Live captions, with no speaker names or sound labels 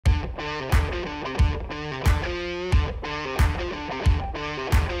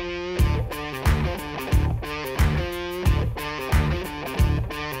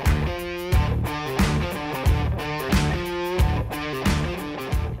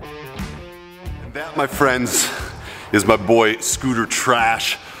That, my friends, is my boy Scooter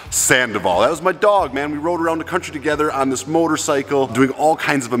Trash Sandoval. That was my dog, man. We rode around the country together on this motorcycle, doing all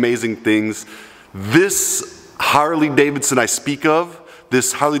kinds of amazing things. This Harley Davidson I speak of,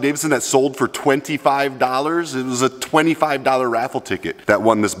 this Harley Davidson that sold for $25, it was a $25 raffle ticket that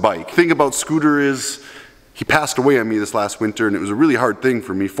won this bike. The thing about Scooter is, he passed away on me this last winter, and it was a really hard thing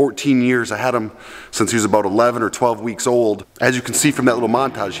for me. 14 years, I had him since he was about 11 or 12 weeks old. As you can see from that little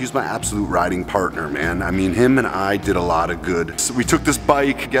montage, he's my absolute riding partner, man. I mean, him and I did a lot of good. So we took this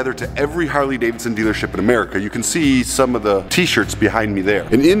bike together to every Harley Davidson dealership in America. You can see some of the t-shirts behind me there.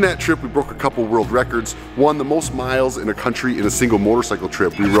 And in that trip, we broke a couple world records, won the most miles in a country in a single motorcycle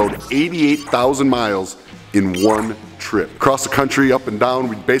trip. We rode 88,000 miles in one trip. Across the country, up and down,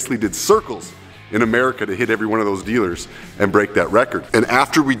 we basically did circles in America to hit every one of those dealers and break that record. And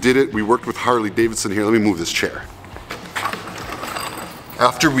after we did it, we worked with Harley Davidson. Here, let me move this chair.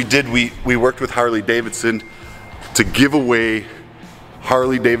 After we did, we worked with Harley Davidson to give away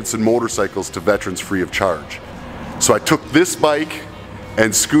Harley Davidson motorcycles to veterans free of charge. So I took this bike,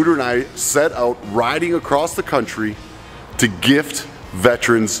 and Scooter and I set out riding across the country to gift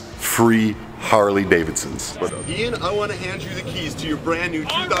veterans free Harley Davidsons. Ian, I want to hand you the keys to your brand new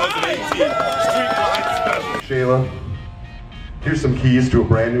 2018 Street Glide Special. Shayla, here's some keys to a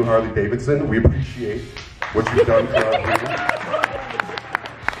brand new Harley Davidson. We appreciate what you've done for our community.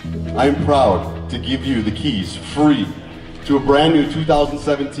 I'm proud to give you the keys free to a brand new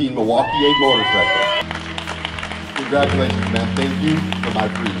 2017 Milwaukee 8 motorcycle. Congratulations, man. Thank you for my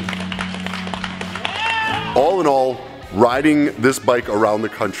freedom. All in all, riding this bike around the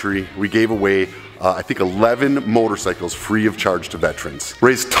country, we gave away I think 11 motorcycles free of charge to veterans.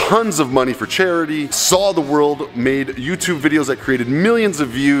 Raised tons of money for charity, saw the world, made YouTube videos that created millions of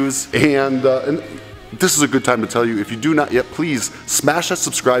views, and this is a good time to tell you, if you do not yet, please smash that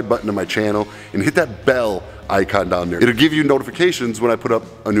subscribe button to my channel and hit that bell icon down there. It'll give you notifications when I put up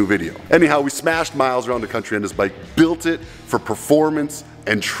a new video. Anyhow, we smashed miles around the country on this bike, built it for performance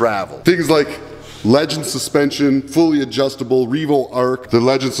and travel. Things like Legend suspension, fully adjustable, Revo arc, the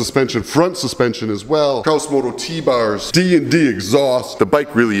Legend suspension, front suspension as well, Kraus Moto T-bars, D&D exhaust. The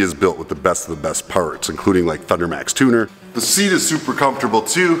bike really is built with the best of the best parts, including like Thundermax tuner. The seat is super comfortable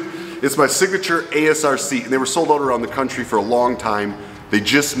too. It's my signature ASR seat, and they were sold out around the country for a long time. They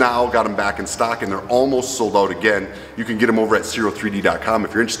just now got them back in stock, and they're almost sold out again. You can get them over at 03d.com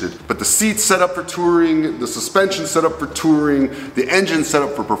if you're interested. But the seat's set up for touring, the suspension set up for touring, the engine set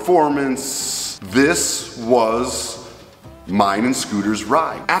up for performance. This was mine and Scooter's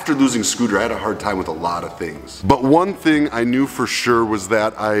ride. After losing Scooter, I had a hard time with a lot of things. But one thing I knew for sure was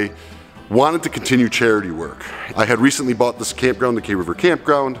that I wanted to continue charity work. I had recently bought this campground, the K River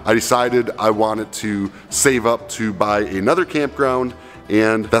Campground. I decided I wanted to save up to buy another campground,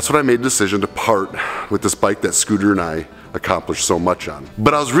 and that's when I made the decision to part with this bike that Scooter and I accomplished so much on.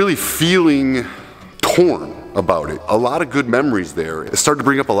 But I was really feeling torn about it. A lot of good memories there. It started to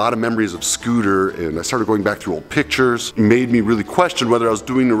bring up a lot of memories of Scooter, and I started going back through old pictures. It made me really question whether I was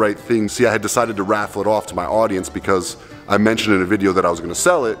doing the right thing. See, I had decided to raffle it off to my audience because I mentioned in a video that I was going to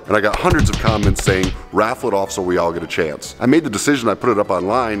sell it, and I got hundreds of comments saying, raffle it off so we all get a chance. I made the decision, I put it up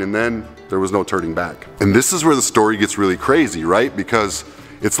online, and then there was no turning back. And this is where the story gets really crazy, right? Because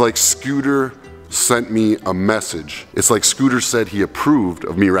it's like Scooter sent me a message. It's like Scooter said he approved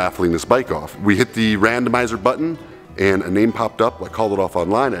of me raffling this bike off. We hit the randomizer button and a name popped up. I called it off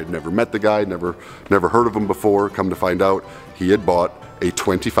online. I'd never met the guy, never heard of him before. Come to find out, he had bought a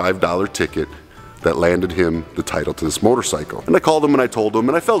 $25 ticket that landed him the title to this motorcycle. And I called him and I told him,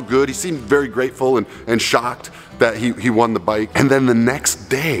 and I felt good. He seemed very grateful and shocked that he won the bike. And then the next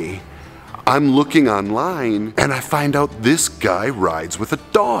day, I'm looking online and I find out this guy rides with a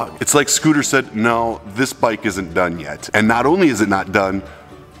dog. It's like Scooter said, no, this bike isn't done yet. And not only is it not done,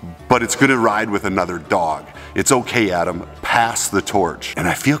 but it's gonna ride with another dog. It's okay, Adam, pass the torch. And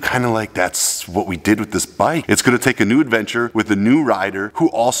I feel kind of like that's what we did with this bike. It's gonna take a new adventure with a new rider who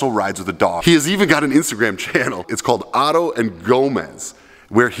also rides with a dog. He has even got an Instagram channel. It's called Otto and Gomez,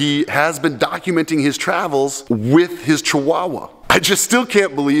 where he has been documenting his travels with his Chihuahua. I just still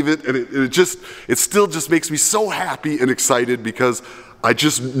can't believe it, and it still just makes me so happy and excited because I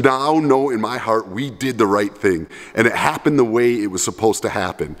just now know in my heart we did the right thing, and it happened the way it was supposed to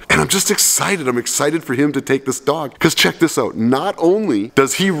happen. And I'm just excited. I'm excited for him to take this dog, because check this out. Not only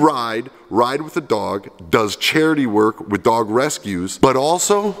does he ride with a dog, does charity work with dog rescues, but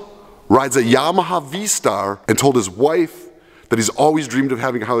also rides a Yamaha V-Star and told his wife that he's always dreamed of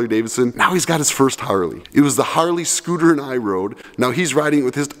having a Harley Davidson. Now he's got his first Harley. It was the Harley Scooter and I rode. Now he's riding it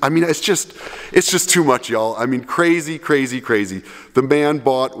with his, I mean, it's just too much, y'all. I mean, crazy, crazy, crazy. The man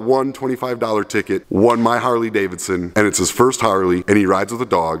bought one $25 ticket, won my Harley Davidson, and it's his first Harley, and he rides with a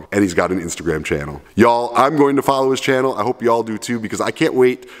dog, and he's got an Instagram channel. Y'all, I'm going to follow his channel. I hope y'all do too, because I can't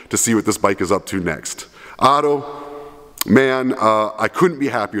wait to see what this bike is up to next. Otto, man, I couldn't be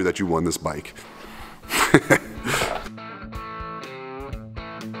happier that you won this bike.